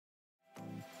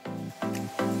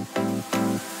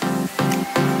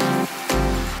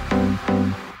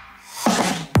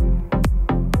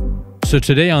So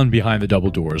today on Behind the Double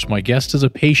Doors, my guest is a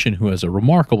patient who has a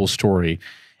remarkable story,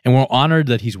 and we're honored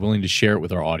that he's willing to share it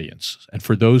with our audience and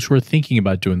for those who are thinking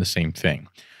about doing the same thing.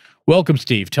 Welcome,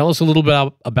 Steve. Tell us a little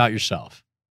bit about yourself.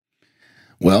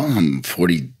 Well, I'm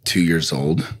 42 years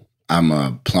old. I'm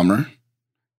a plumber,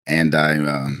 and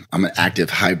I'm an active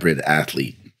hybrid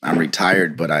athlete. I'm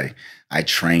retired, but I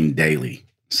train daily,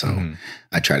 so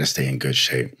I try to stay in good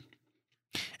shape.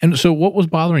 And so what was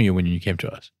bothering you when you came to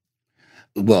us?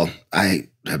 Well, I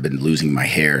have been losing my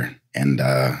hair, and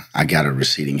I got a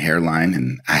receding hairline,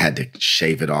 and I had to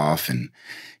shave it off and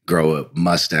grow a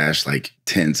mustache like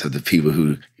tens of the people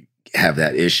who have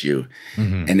that issue.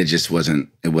 And it just wasn't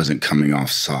coming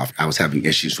off soft. I was having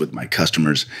issues with my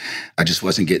customers. I just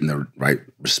wasn't getting the right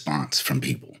response from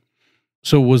people.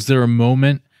 So was there a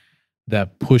moment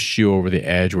that pushed you over the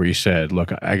edge where you said,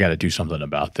 look, I got to do something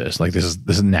about this? Like this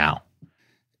is now.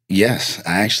 Yes,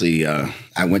 I actually,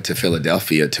 I went to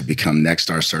Philadelphia to become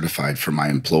NextStar certified for my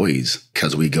employees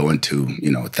because we go into,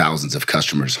 thousands of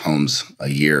customers' homes a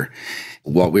year.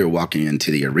 While we were walking into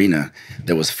the arena,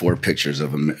 there was 4 pictures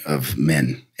of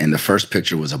men. And the first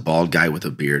picture was a bald guy with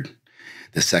a beard.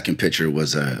 The second picture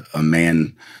was a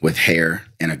man with hair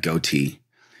and a goatee.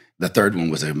 The third one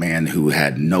was a man who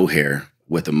had no hair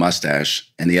with a mustache.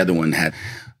 And the other one had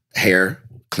hair,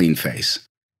 clean face.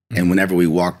 And whenever we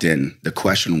walked in, the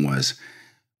question was,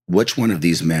 which one of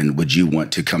these men would you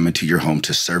want to come into your home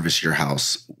to service your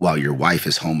house while your wife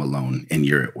is home alone and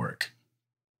you're at work?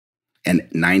 And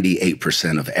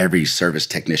 98% of every service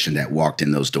technician that walked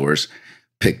in those doors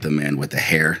picked the man with the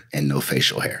hair and no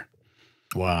facial hair.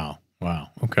 Wow. Wow.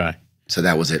 Okay. So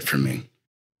that was it for me.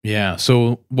 Yeah.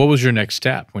 So what was your next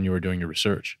step when you were doing your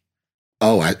research?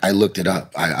 Oh, I looked it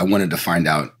up. I wanted to find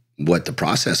out what the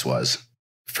process was.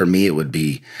 For me, it would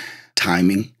be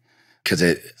timing, because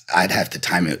I'd have to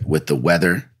time it with the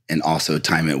weather and also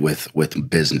time it with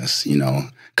business,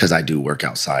 because I do work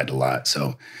outside a lot.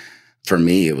 So for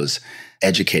me, it was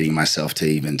educating myself to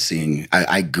even seeing.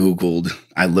 I Googled,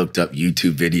 I looked up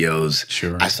YouTube videos.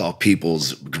 Sure. I saw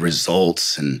people's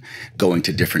results and going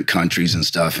to different countries and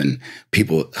stuff, and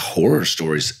people, horror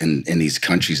stories in these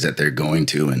countries that they're going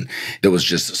to. And there was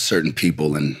just certain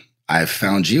people, and I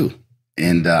found you.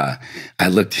 And I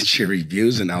looked at your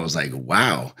reviews and I was like,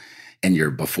 wow. And your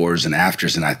befores and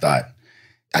afters. And I thought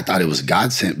it was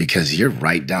God sent because you're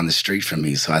right down the street from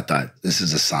me. So I thought, this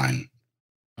is a sign.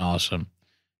 Awesome.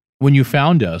 When you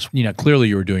found us, clearly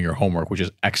you were doing your homework, which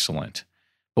is excellent.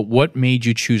 But what made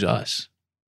you choose us?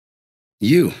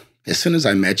 You. As soon as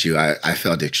I met you, I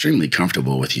felt extremely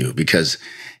comfortable with you because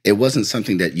it wasn't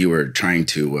something that you were trying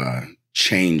to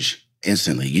change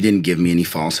instantly. You didn't give me any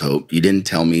false hope. You didn't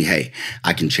tell me, hey,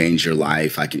 I can change your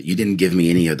life. You didn't give me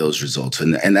any of those results.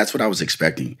 And that's what I was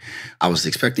expecting. I was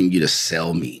expecting you to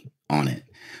sell me on it.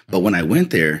 But when I went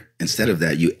there, instead of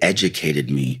that, you educated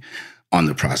me on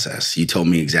the process. You told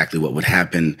me exactly what would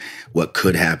happen, what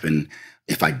could happen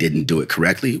if I didn't do it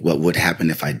correctly, what would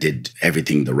happen if I did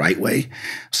everything the right way.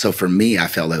 So for me, I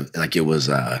felt like it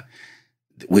was,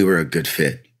 we were a good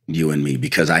fit, you and me,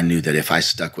 because I knew that if I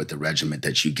stuck with the regimen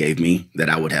that you gave me, that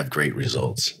I would have great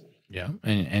results. Yeah,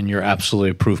 and you're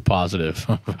absolutely proof positive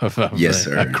of yes,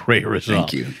 sir. A great result.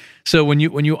 Thank you. So when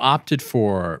you opted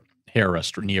for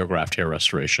NeoGraft hair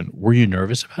restoration, were you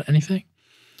nervous about anything?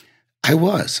 I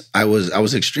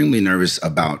was extremely nervous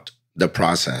about the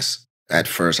process. At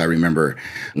first, I remember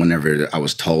whenever I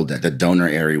was told that the donor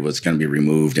area was going to be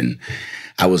removed, and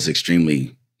I was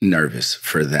extremely nervous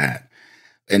for that.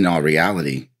 In all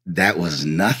reality, that was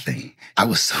nothing. I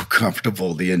was so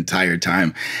comfortable the entire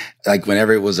time. Like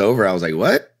whenever it was over, I was like,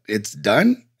 what? It's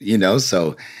done?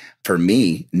 So for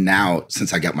me now,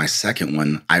 since I got my second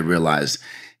one, I realized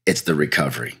it's the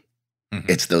recovery.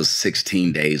 It's those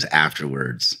 16 days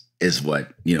afterwards is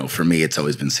what, for me, it's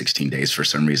always been 16 days for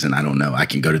some reason. I don't know. I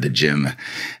can go to the gym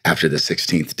after the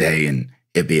 16th day and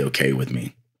it'd be okay with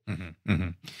me.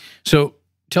 So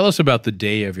tell us about the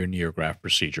day of your NeoGraft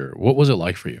procedure. What was it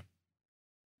like for you?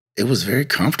 It was very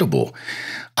comfortable.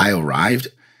 I arrived.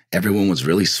 Everyone was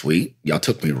really sweet. Y'all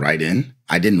took me right in.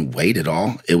 I didn't wait at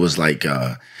all. It was like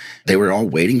they were all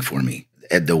waiting for me.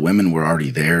 The women were already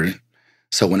there.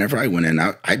 So whenever I went in,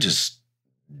 I just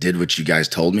did what you guys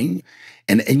told me.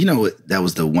 And that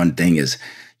was the one thing is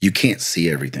you can't see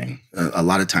everything. A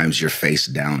lot of times you're face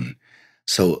down.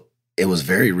 So it was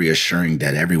very reassuring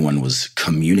that everyone was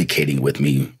communicating with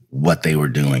me what they were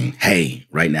doing. Hey,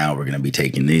 right now we're going to be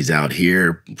taking these out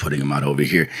here, putting them out over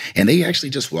here. And they actually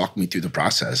just walked me through the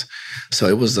process. So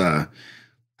it was, I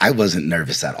I wasn't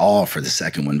nervous at all for the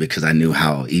second one because I knew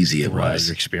how easy it Right, was.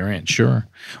 your experience, sure.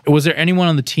 Was there anyone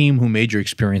on the team who made your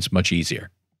experience much easier?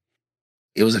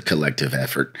 It was a collective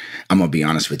effort. I'm going to be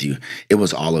honest with you. It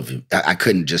was all of you. I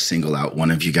couldn't just single out one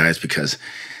of you guys because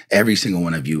every single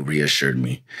one of you reassured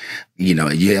me. You know,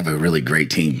 you have a really great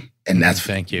team. And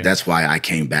Thank you. That's why I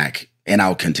came back. And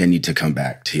I'll continue to come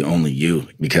back to only you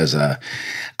because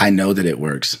I know that it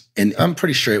works. And I'm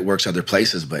pretty sure it works other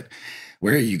places, but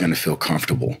where are you going to feel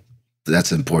comfortable?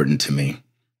 That's important to me.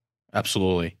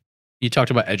 Absolutely. You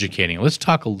talked about educating. Let's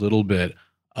talk a little bit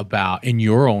about, in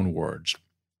your own words,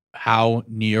 how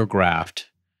NeoGraft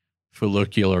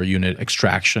follicular unit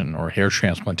extraction or hair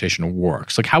transplantation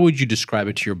works. Like, how would you describe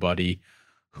it to your buddy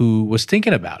who was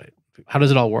thinking about it? How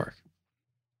does it all work?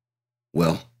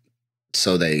 Well,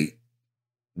 so they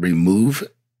remove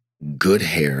good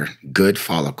hair, good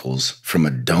follicles from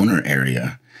a donor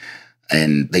area,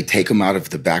 and they take them out of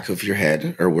the back of your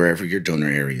head or wherever your donor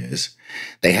area is.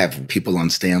 They have people on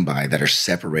standby that are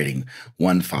separating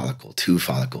 1 follicle, 2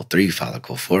 follicle, 3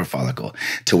 follicle, 4 follicle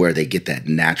to where they get that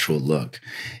natural look.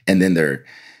 And then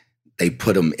they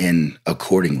put them in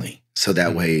accordingly. So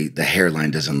that way the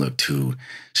hairline doesn't look too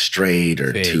straight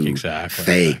or too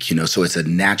fake, you know. So it's a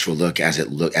natural look as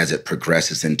it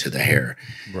progresses into the hair.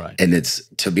 Right. And it's,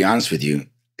 to be honest with you,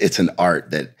 it's an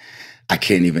art that I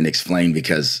can't even explain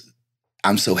because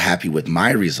I'm so happy with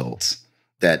my results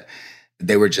that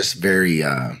they were just very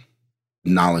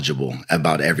knowledgeable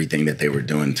about everything that they were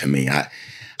doing to me.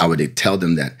 I would tell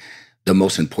them that the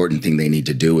most important thing they need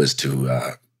to do is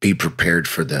to be prepared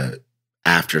for the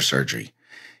after surgery,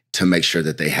 to make sure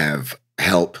that they have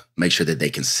help, make sure that they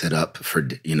can sit up for,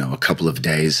 you know, a couple of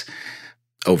days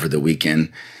over the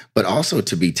weekend, but also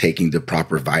to be taking the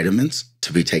proper vitamins,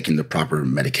 to be taking the proper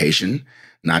medication,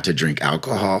 not to drink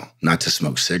alcohol, not to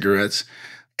smoke cigarettes,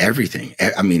 everything.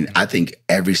 I mean, I think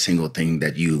every single thing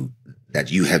that you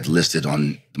have listed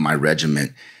on my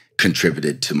regimen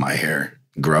contributed to my hair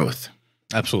growth.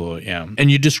 Absolutely, yeah. And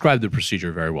you described the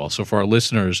procedure very well. So for our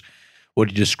listeners, what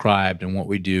you described and what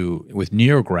we do with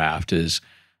NeoGraft is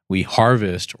we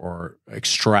harvest or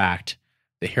extract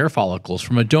the hair follicles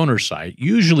from a donor site.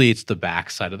 Usually it's the back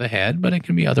side of the head, but it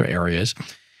can be other areas.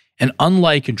 And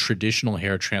unlike in traditional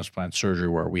hair transplant surgery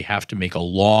where we have to make a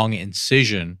long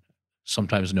incision,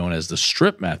 sometimes known as the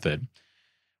strip method,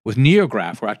 with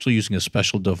NeoGraft, we're actually using a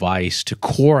special device to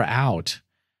core out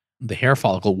the hair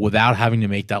follicle without having to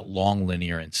make that long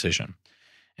linear incision.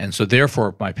 And so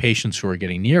therefore, my patients who are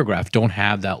getting NeoGraft don't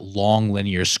have that long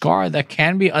linear scar that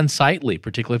can be unsightly,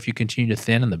 particularly if you continue to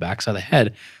thin in the backside of the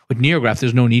head. With NeoGraft,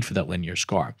 there's no need for that linear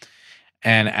scar.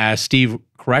 And as Steve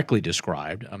correctly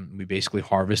described, we basically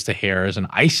harvest the hairs and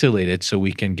isolate it so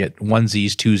we can get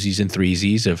onesies, twosies, and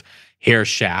threesies of hair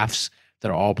shafts that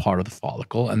are all part of the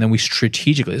follicle. And then we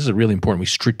strategically, this is really important, we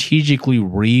strategically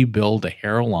rebuild the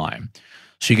hairline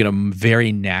so you get a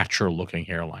very natural looking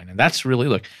hairline. And that's really,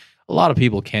 look, a lot of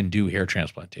people can do hair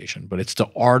transplantation, but it's the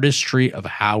artistry of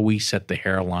how we set the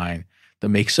hairline that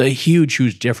makes a huge,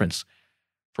 huge difference.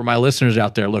 For my listeners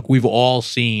out there, look, we've all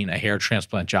seen a hair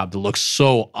transplant job that looks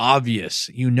so obvious.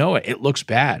 You know it. It looks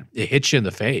bad. It hits you in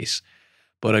the face.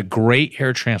 But a great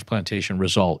hair transplantation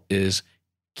result is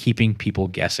keeping people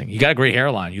guessing. You got a great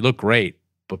hairline. You look great,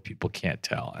 but people can't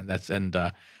tell. And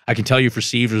I can tell you for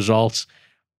Steve's results,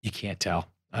 you can't tell.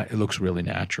 It looks really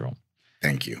natural.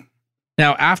 Thank you.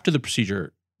 Now, after the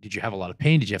procedure, did you have a lot of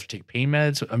pain? Did you have to take pain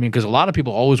meds? I mean, because a lot of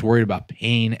people are always worried about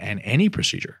pain and any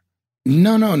procedure.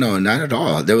 No, not at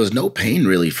all. There was no pain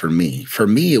really for me. For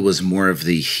me, it was more of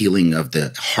the healing of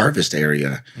the harvest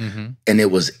area, and it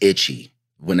was itchy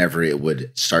whenever it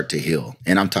would start to heal.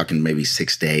 And I'm talking maybe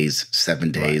 6 days,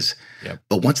 7 days. Right. Yep.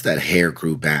 But once that hair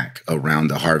grew back around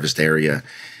the harvest area,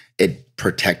 it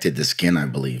protected the skin, I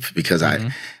believe, because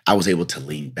I was able to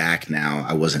lean back now.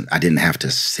 I didn't have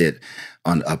to sit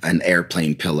on an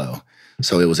airplane pillow.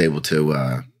 So it was able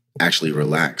to actually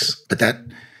relax. But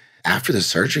after the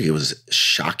surgery, it was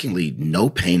shockingly no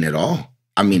pain at all.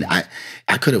 I mean,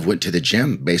 I could have went to the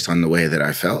gym based on the way that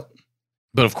I felt.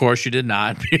 But of course you did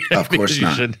not. Of course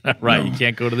not. Right, No. you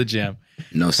can't go to the gym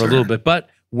No, for a little bit. But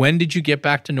when did you get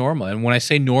back to normal? And when I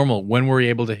say normal, when were you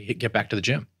able to get back to the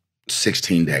gym?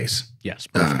 16 days. Yes.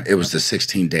 Perfect. It was the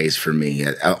 16 days for me.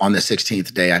 On the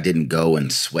 16th day, I didn't go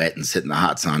and sweat and sit in the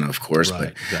hot sauna, of course, Right, but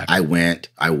exactly. I went,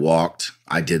 I walked,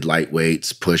 I did light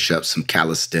weights, push-ups, some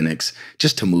calisthenics,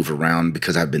 just to move around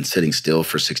because I've been sitting still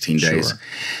for 16 days. Sure.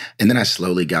 And then I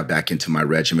slowly got back into my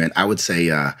regimen. I would say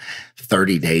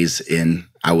 30 days in,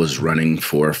 I was running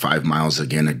 4 or 5 miles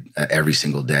again every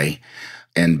single day,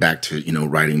 and back to,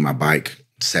 riding my bike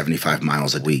 75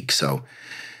 miles a week. So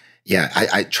yeah,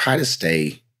 I try to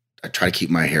stay I try to keep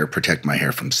my hair, protect my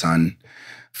hair from sun,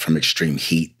 from extreme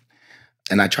heat.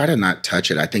 And I try to not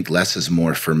touch it. I think less is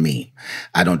more for me.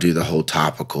 I don't do the whole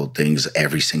topical things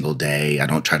every single day. I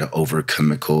don't try to over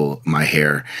chemical my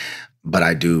hair, but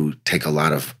I do take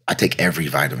I take every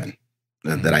vitamin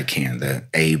that I can, the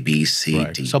A, B, C,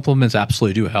 D. Supplements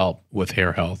absolutely do help with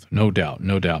hair health. No doubt,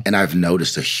 no doubt. And I've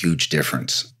noticed a huge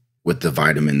difference with the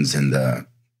vitamins and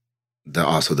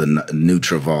also the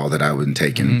Nutravol that I've been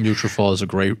taking. Nutravol is a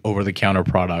great over-the-counter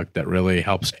product that really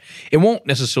helps. It won't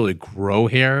necessarily grow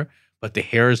hair, but the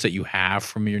hairs that you have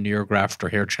from your NeoGraft or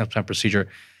hair transplant procedure,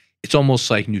 it's almost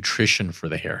like nutrition for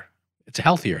the hair. It's a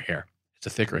healthier hair. It's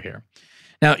a thicker hair.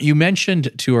 Now, you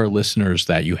mentioned to our listeners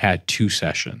that you had 2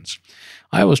 sessions.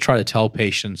 I always try to tell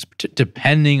patients,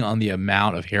 depending on the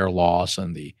amount of hair loss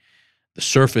and the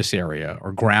surface area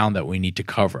or ground that we need to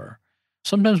cover,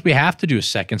 sometimes we have to do a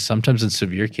second. Sometimes in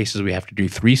severe cases, we have to do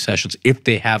 3 sessions if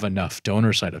they have enough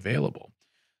donor site available.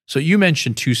 So you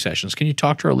mentioned 2 sessions. Can you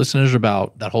talk to our listeners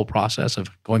about that whole process of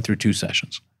going through 2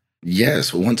 sessions?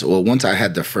 Yes. Once I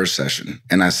had the first session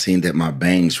and I seen that my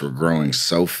bangs were growing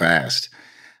so fast,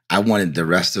 I wanted the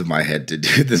rest of my head to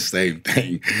do the same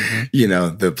thing,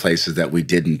 the places that we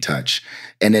didn't touch.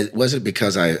 And it wasn't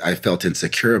because I felt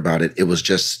insecure about it. It was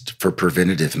just for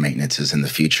preventative maintenances in the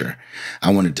future.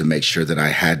 I wanted to make sure that I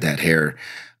had that hair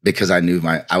because I knew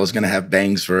I was going to have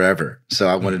bangs forever. So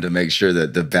I wanted to make sure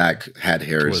that the back had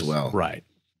hair as well. Right.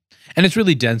 And it's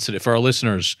really density. For our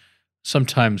listeners,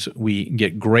 sometimes we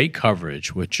get great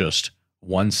coverage with just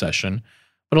 1 session,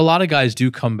 but a lot of guys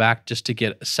do come back just to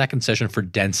get a second session for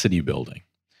density building,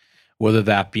 whether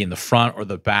that be in the front or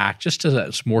the back, just as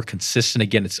it's more consistent.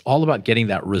 Again, it's all about getting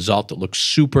that result that looks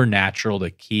supernatural to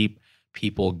keep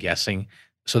people guessing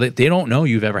so that they don't know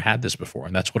you've ever had this before.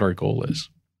 And that's what our goal is.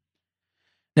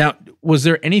 Now, was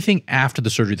there anything after the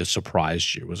surgery that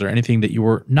surprised you? Was there anything that you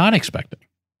were not expecting?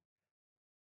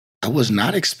 I was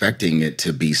not expecting it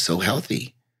to be so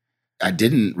healthy. I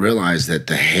didn't realize that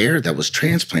the hair that was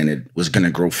transplanted was going to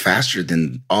grow faster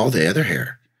than all the other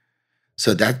hair.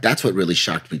 So that's what really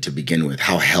shocked me to begin with,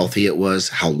 how healthy it was,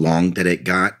 how long that it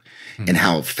got, and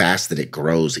how fast that it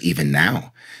grows even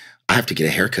now. I have to get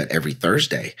a haircut every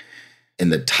Thursday,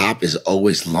 and the top is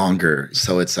always longer.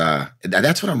 So it's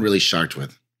that's what I'm really shocked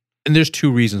with. And there's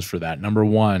 2 reasons for that. Number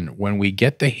one, when we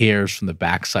get the hairs from the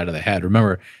back side of the head,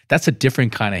 remember, that's a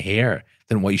different kind of hair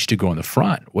than what used to grow in the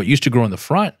front. What used to grow in the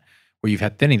front, where you've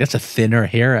had thinning, that's a thinner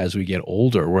hair as we get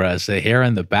older, whereas the hair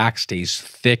in the back stays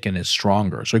thick and is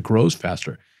stronger, so it grows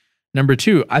faster. Number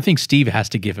 2, I think Steve has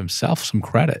to give himself some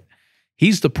credit.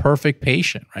 He's the perfect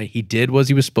patient, right? He did what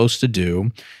he was supposed to do.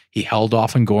 He held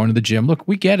off on going to the gym. Look,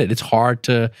 we get it. It's hard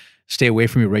to stay away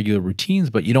from your regular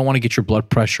routines, but you don't want to get your blood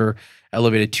pressure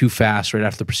elevated too fast right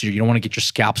after the procedure. You don't want to get your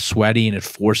scalp sweaty and it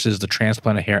forces the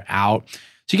transplanted hair out.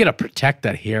 So you got to protect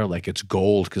that hair like it's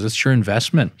gold because it's your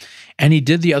investment. And he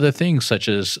did the other things such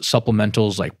as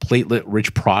supplementals like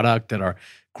platelet-rich product that are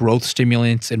growth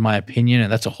stimulants, in my opinion,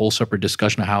 and that's a whole separate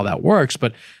discussion of how that works.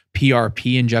 But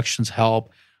PRP injections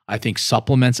help. I think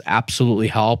supplements absolutely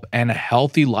help, and a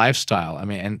healthy lifestyle. I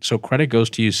mean, and so credit goes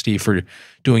to you, Steve, for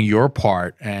doing your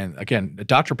part. And again, the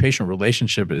doctor-patient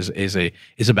relationship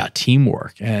is about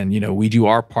teamwork. And we do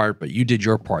our part, but you did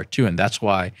your part too, and that's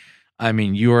why. I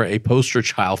mean, you are a poster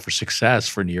child for success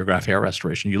for NeoGraft hair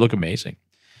restoration. You look amazing.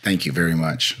 Thank you very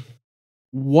much.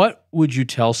 What would you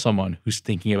tell someone who's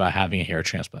thinking about having a hair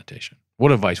transplantation?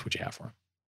 What advice would you have for them?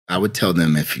 I would tell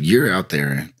them, if you're out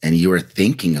there and you are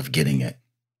thinking of getting it,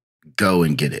 go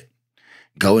and get it.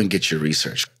 Go and get your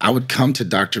research. I would come to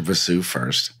Dr. Basu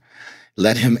first.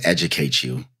 Let him educate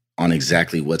you on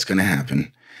exactly what's going to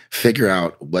happen. Figure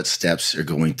out what steps you're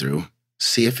going through.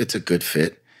 See if it's a good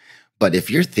fit. But if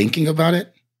you're thinking about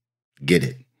it, get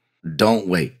it. Don't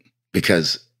wait,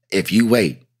 because if you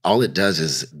wait, all it does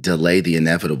is delay the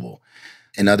inevitable.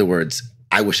 In other words,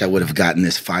 I wish I would have gotten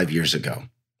this 5 years ago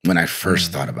when I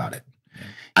first thought about it.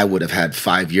 I would have had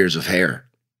 5 years of hair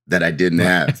that I didn't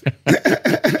have.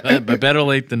 But better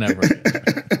late than never.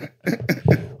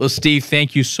 Well, Steve,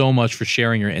 thank you so much for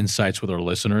sharing your insights with our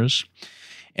listeners.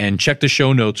 And check the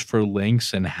show notes for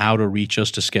links and how to reach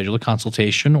us to schedule a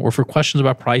consultation or for questions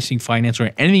about pricing, finance, or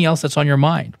anything else that's on your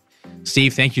mind.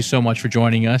 Steve, thank you so much for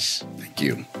joining us. Thank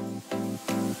you.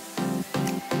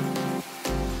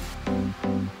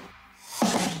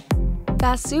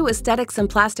 Basu Aesthetics and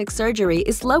Plastic Surgery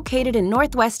is located in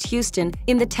Northwest Houston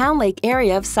in the Town Lake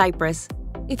area of Cypress.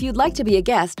 If you'd like to be a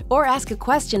guest or ask a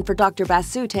question for Dr.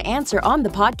 Basu to answer on the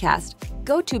podcast,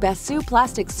 go to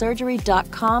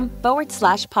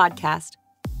basuplasticssurgery.com/podcast.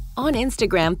 On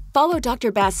Instagram, follow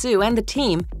Dr. Basu and the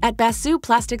team at Basu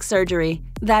Plastic Surgery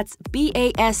That's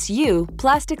BASU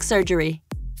Plastic Surgery.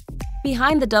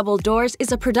 Behind the Double Doors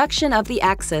is a production of The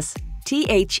Axis,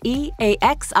 THEAXIS.io.